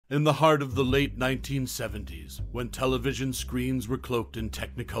In the heart of the late 1970s, when television screens were cloaked in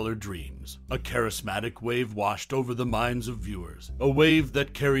Technicolor dreams, a charismatic wave washed over the minds of viewers, a wave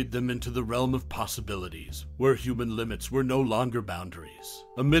that carried them into the realm of possibilities, where human limits were no longer boundaries.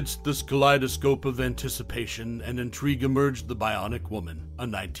 Amidst this kaleidoscope of anticipation and intrigue emerged The Bionic Woman, a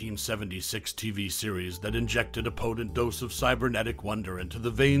 1976 TV series that injected a potent dose of cybernetic wonder into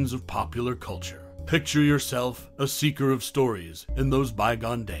the veins of popular culture. Picture yourself, a seeker of stories, in those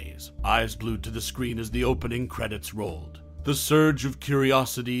bygone days, eyes glued to the screen as the opening credits rolled. The surge of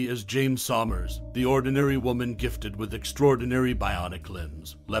curiosity as James Sommers, the ordinary woman gifted with extraordinary bionic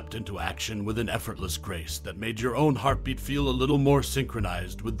limbs, leapt into action with an effortless grace that made your own heartbeat feel a little more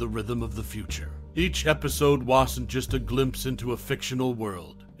synchronized with the rhythm of the future. Each episode wasn't just a glimpse into a fictional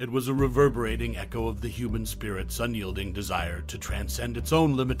world. It was a reverberating echo of the human spirit's unyielding desire to transcend its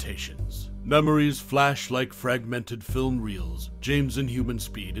own limitations. Memories flash like fragmented film reels, James in human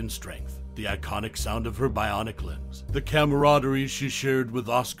speed and strength, the iconic sound of her bionic limbs, the camaraderie she shared with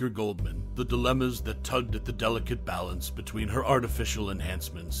Oscar Goldman, the dilemmas that tugged at the delicate balance between her artificial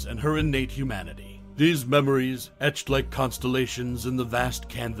enhancements and her innate humanity. These memories, etched like constellations in the vast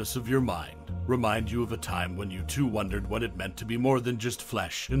canvas of your mind, remind you of a time when you too wondered what it meant to be more than just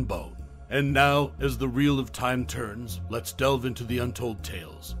flesh and bone. And now, as the reel of time turns, let's delve into the untold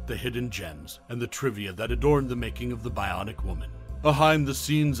tales, the hidden gems, and the trivia that adorned the making of The Bionic Woman.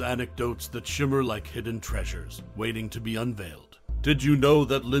 Behind-the-scenes anecdotes that shimmer like hidden treasures, waiting to be unveiled. Did you know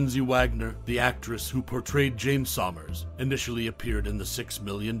that Lindsay Wagner, the actress who portrayed James Sommers, initially appeared in The $6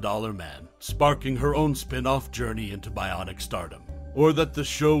 Million Man, sparking her own spin-off journey into bionic stardom? Or that the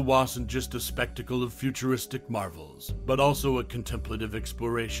show wasn't just a spectacle of futuristic marvels, but also a contemplative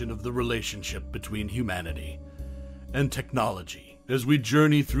exploration of the relationship between humanity and technology. As we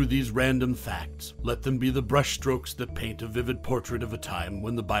journey through these random facts, let them be the brushstrokes that paint a vivid portrait of a time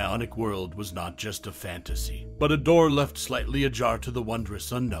when the bionic world was not just a fantasy, but a door left slightly ajar to the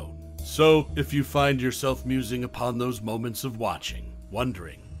wondrous unknown. So, if you find yourself musing upon those moments of watching,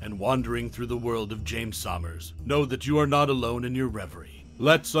 wondering, and wandering through the world of James Sommers, know that you are not alone in your reverie.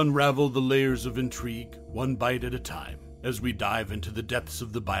 Let's unravel the layers of intrigue, one bite at a time, as we dive into the depths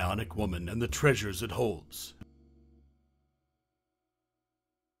of The Bionic Woman and the treasures it holds.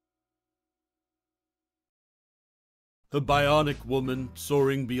 The Bionic Woman,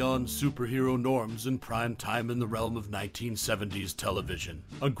 soaring beyond superhero norms in prime time in the realm of 1970s television.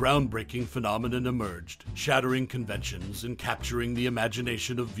 A groundbreaking phenomenon emerged, shattering conventions and capturing the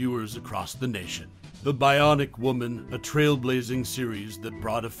imagination of viewers across the nation. The Bionic Woman, a trailblazing series that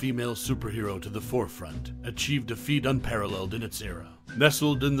brought a female superhero to the forefront, achieved a feat unparalleled in its era.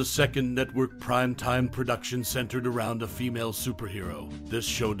 Nestled in the second network primetime production centered around a female superhero, this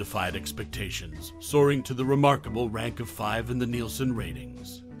show defied expectations, soaring to the remarkable rank of 5 in the Nielsen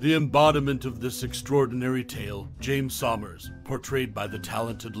ratings. The embodiment of this extraordinary tale, James Sommers, portrayed by the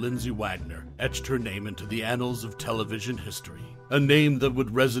talented Lindsay Wagner, etched her name into the annals of television history. A name that would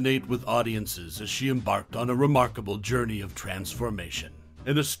resonate with audiences as she embarked on a remarkable journey of transformation.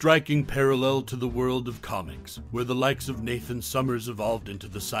 In a striking parallel to the world of comics, where the likes of Nathan Summers evolved into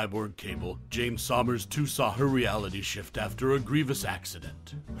the cyborg Cable, James Sommers too saw her reality shift after a grievous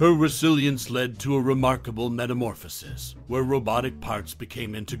accident. Her resilience led to a remarkable metamorphosis, where robotic parts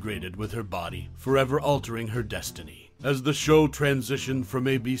became integrated with her body, forever altering her destiny. As the show transitioned from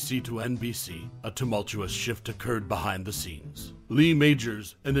ABC to NBC, a tumultuous shift occurred behind the scenes. Lee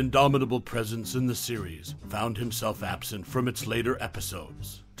Majors, an indomitable presence in the series, found himself absent from its later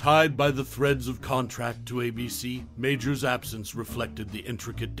episodes. Tied by the threads of contract to ABC, Majors' absence reflected the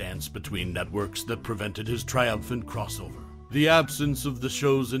intricate dance between networks that prevented his triumphant crossover. The absence of the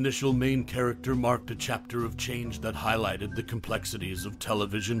show's initial main character marked a chapter of change that highlighted the complexities of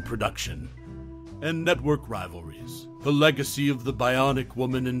television production and network rivalries. The legacy of the Bionic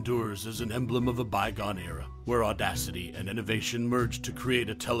Woman endures as an emblem of a bygone era, where audacity and innovation merged to create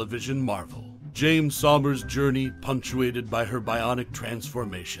a television marvel. James Sommers' journey, punctuated by her bionic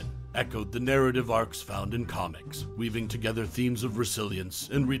transformation, echoed the narrative arcs found in comics, weaving together themes of resilience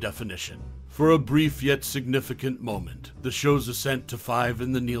and redefinition. For a brief yet significant moment, the show's ascent to 5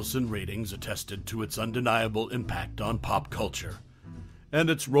 in the Nielsen ratings attested to its undeniable impact on pop culture and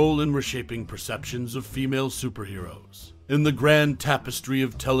its role in reshaping perceptions of female superheroes. In the grand tapestry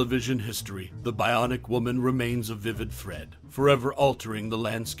of television history, the Bionic Woman remains a vivid thread, forever altering the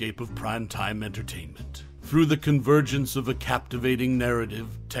landscape of primetime entertainment. Through the convergence of a captivating narrative,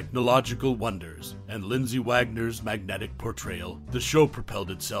 technological wonders, and Lindsay Wagner's magnetic portrayal, the show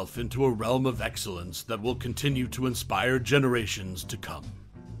propelled itself into a realm of excellence that will continue to inspire generations to come.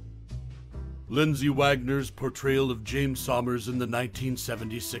 Lindsay Wagner's portrayal of James Sommers in the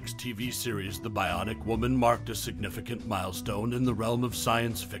 1976 TV series The Bionic Woman marked a significant milestone in the realm of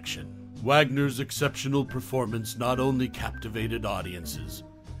science fiction. Wagner's exceptional performance not only captivated audiences,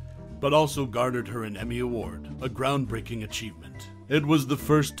 but also garnered her an Emmy Award, a groundbreaking achievement. It was the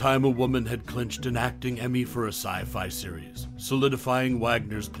first time a woman had clinched an acting Emmy for a sci-fi series, solidifying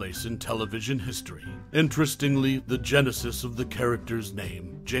Wagner's place in television history. Interestingly, the genesis of the character's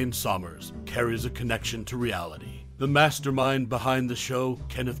name, James Sommers, carries a connection to reality. The mastermind behind the show,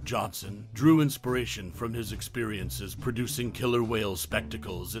 Kenneth Johnson, drew inspiration from his experiences producing killer whale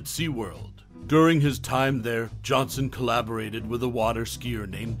spectacles at SeaWorld. During his time there, Johnson collaborated with a water skier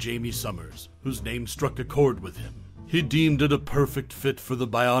named Jaime Sommers, whose name struck a chord with him. He deemed it a perfect fit for the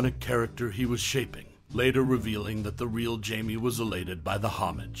bionic character he was shaping, later revealing that the real Jaime was elated by the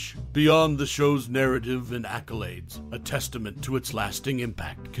homage. Beyond the show's narrative and accolades, a testament to its lasting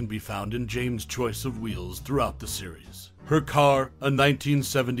impact can be found in James' choice of wheels throughout the series. Her car, a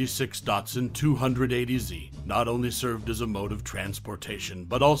 1976 Datsun 280Z, not only served as a mode of transportation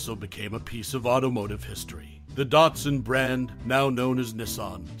but also became a piece of automotive history. The Datsun brand, now known as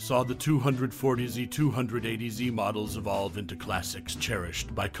Nissan, saw the 240Z, 280Z models evolve into classics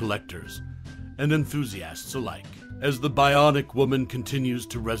cherished by collectors and enthusiasts alike. As the Bionic Woman continues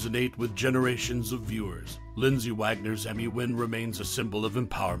to resonate with generations of viewers, Lindsay Wagner's Emmy win remains a symbol of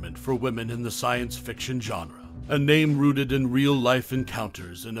empowerment for women in the science fiction genre. A name rooted in real-life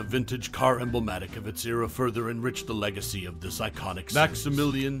encounters and a vintage car emblematic of its era further enriched the legacy of this iconic series.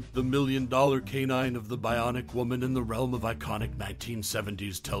 Maximilian, the million-dollar canine of the Bionic Woman in the realm of iconic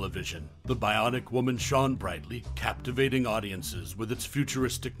 1970s television. The Bionic Woman shone brightly, captivating audiences with its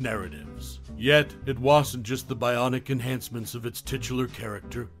futuristic narratives. Yet, it wasn't just the bionic enhancements of its titular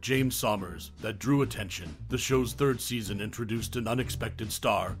character, James Sommers, that drew attention. The show's third season introduced an unexpected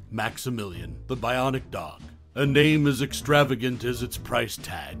star, Maximilian, the bionic dog. A name as extravagant as its price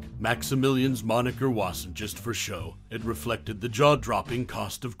tag, Maximilian's moniker wasn't just for show. It reflected the jaw-dropping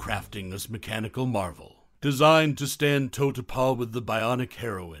cost of crafting this mechanical marvel. Designed to stand toe-to-paw with the bionic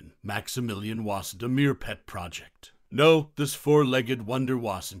heroine, Maximilian wasn't a mere pet project. No, this four-legged wonder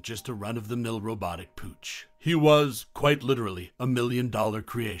wasn't just a run-of-the-mill robotic pooch. He was, quite literally, a million-dollar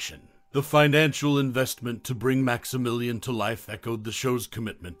creation. The financial investment to bring Maximilian to life echoed the show's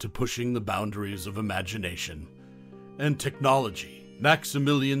commitment to pushing the boundaries of imagination and technology.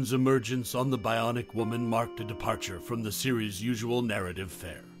 Maximilian's emergence on The Bionic Woman marked a departure from the series' usual narrative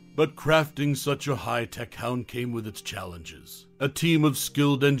fare. But crafting such a high-tech hound came with its challenges. A team of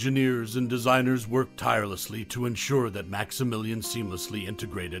skilled engineers and designers worked tirelessly to ensure that Maximilian seamlessly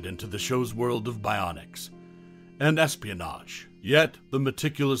integrated into the show's world of bionics and espionage. Yet, the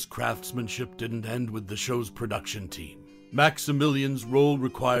meticulous craftsmanship didn't end with the show's production team. Maximilian's role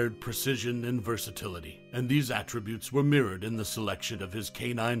required precision and versatility, and these attributes were mirrored in the selection of his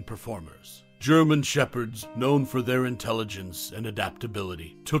canine performers. German Shepherds, known for their intelligence and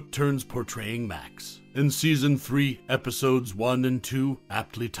adaptability, took turns portraying Max. In Season 3, Episodes 1 and 2,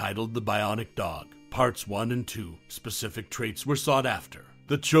 aptly titled The Bionic Dog, Parts 1 and 2, specific traits were sought after.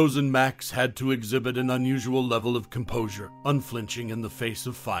 The chosen Max had to exhibit an unusual level of composure, unflinching in the face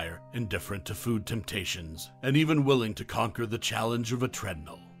of fire, indifferent to food temptations, and even willing to conquer the challenge of a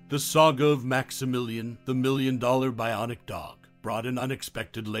treadmill. The saga of Maximilian, the million-dollar bionic dog, brought an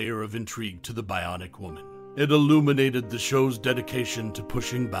unexpected layer of intrigue to the Bionic Woman. It illuminated the show's dedication to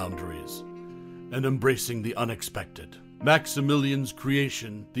pushing boundaries and embracing the unexpected. Maximilian's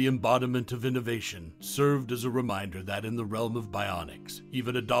creation, the embodiment of innovation, served as a reminder that in the realm of bionics,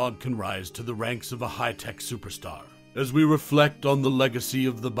 even a dog can rise to the ranks of a high-tech superstar. As we reflect on the legacy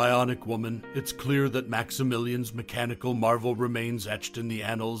of the Bionic Woman, it's clear that Maximilian's mechanical marvel remains etched in the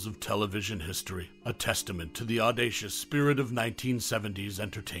annals of television history, a testament to the audacious spirit of 1970s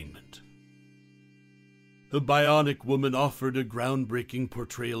entertainment. The Bionic Woman offered a groundbreaking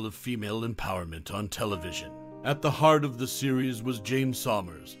portrayal of female empowerment on television. At the heart of the series was James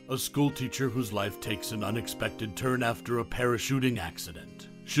Sommers, a schoolteacher whose life takes an unexpected turn after a parachuting accident.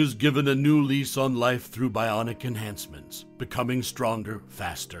 She's given a new lease on life through bionic enhancements, becoming stronger,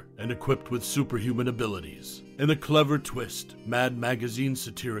 faster, and equipped with superhuman abilities. In a clever twist, Mad Magazine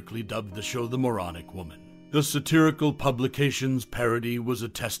satirically dubbed the show The Moronic Woman. The satirical publication's parody was a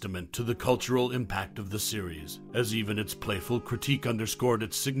testament to the cultural impact of the series, as even its playful critique underscored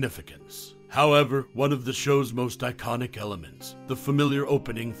its significance. However, one of the show's most iconic elements, the familiar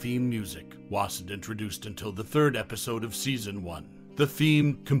opening theme music, wasn't introduced until the third episode of Season 1. The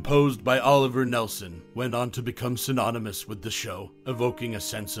theme, composed by Oliver Nelson, went on to become synonymous with the show, evoking a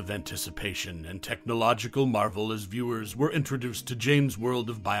sense of anticipation and technological marvel as viewers were introduced to James' world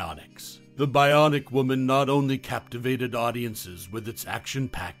of bionics. The Bionic Woman not only captivated audiences with its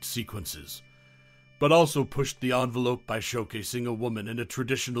action-packed sequences, but also pushed the envelope by showcasing a woman in a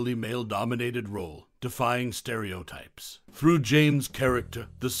traditionally male-dominated role, defying stereotypes. Through James' character,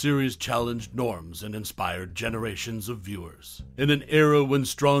 the series challenged norms and inspired generations of viewers. In an era when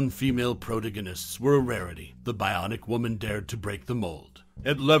strong female protagonists were a rarity, the Bionic Woman dared to break the mold.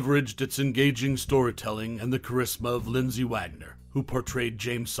 It leveraged its engaging storytelling and the charisma of Lindsay Wagner, who portrayed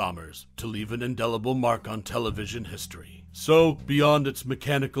James Sommers, to leave an indelible mark on television history. So, beyond its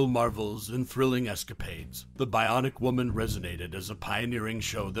mechanical marvels and thrilling escapades, The Bionic Woman resonated as a pioneering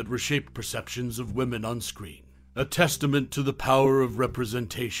show that reshaped perceptions of women on screen. A testament to the power of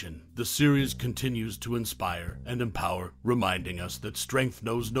representation, the series continues to inspire and empower, reminding us that strength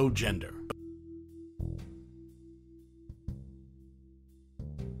knows no gender.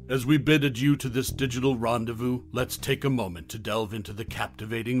 As we bid adieu to this digital rendezvous, let's take a moment to delve into the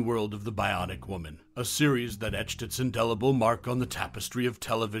captivating world of The Bionic Woman, a series that etched its indelible mark on the tapestry of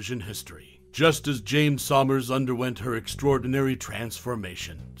television history. Just as James Sommers underwent her extraordinary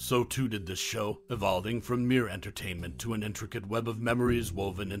transformation, so too did this show, evolving from mere entertainment to an intricate web of memories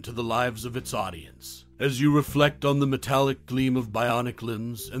woven into the lives of its audience. As you reflect on the metallic gleam of bionic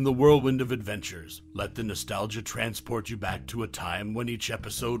limbs and the whirlwind of adventures, let the nostalgia transport you back to a time when each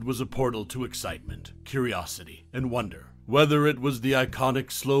episode was a portal to excitement, curiosity, and wonder. Whether it was the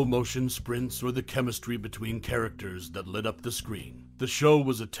iconic slow-motion sprints or the chemistry between characters that lit up the screen, the show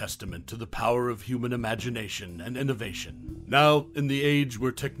was a testament to the power of human imagination and innovation. Now, in the age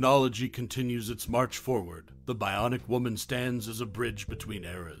where technology continues its march forward, The Bionic Woman stands as a bridge between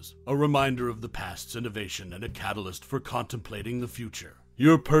eras, a reminder of the past's innovation and a catalyst for contemplating the future.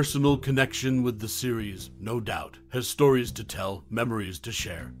 Your personal connection with the series, no doubt, has stories to tell, memories to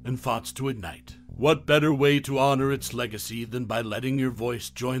share, and thoughts to ignite. What better way to honor its legacy than by letting your voice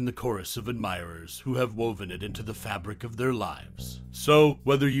join the chorus of admirers who have woven it into the fabric of their lives? So,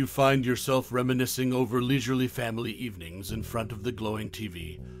 whether you find yourself reminiscing over leisurely family evenings in front of the glowing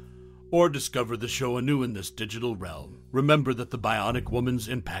TV, or discover the show anew in this digital realm, remember that The Bionic Woman's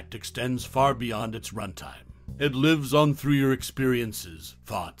impact extends far beyond its runtime. It lives on through your experiences,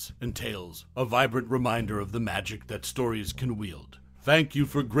 thoughts, and tales, a vibrant reminder of the magic that stories can wield. Thank you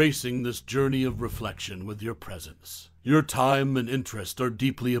for gracing this journey of reflection with your presence. Your time and interest are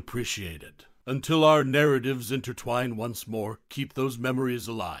deeply appreciated. Until our narratives intertwine once more, keep those memories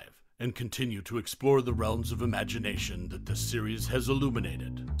alive, and continue to explore the realms of imagination that this series has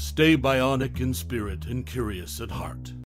illuminated. Stay bionic in spirit and curious at heart.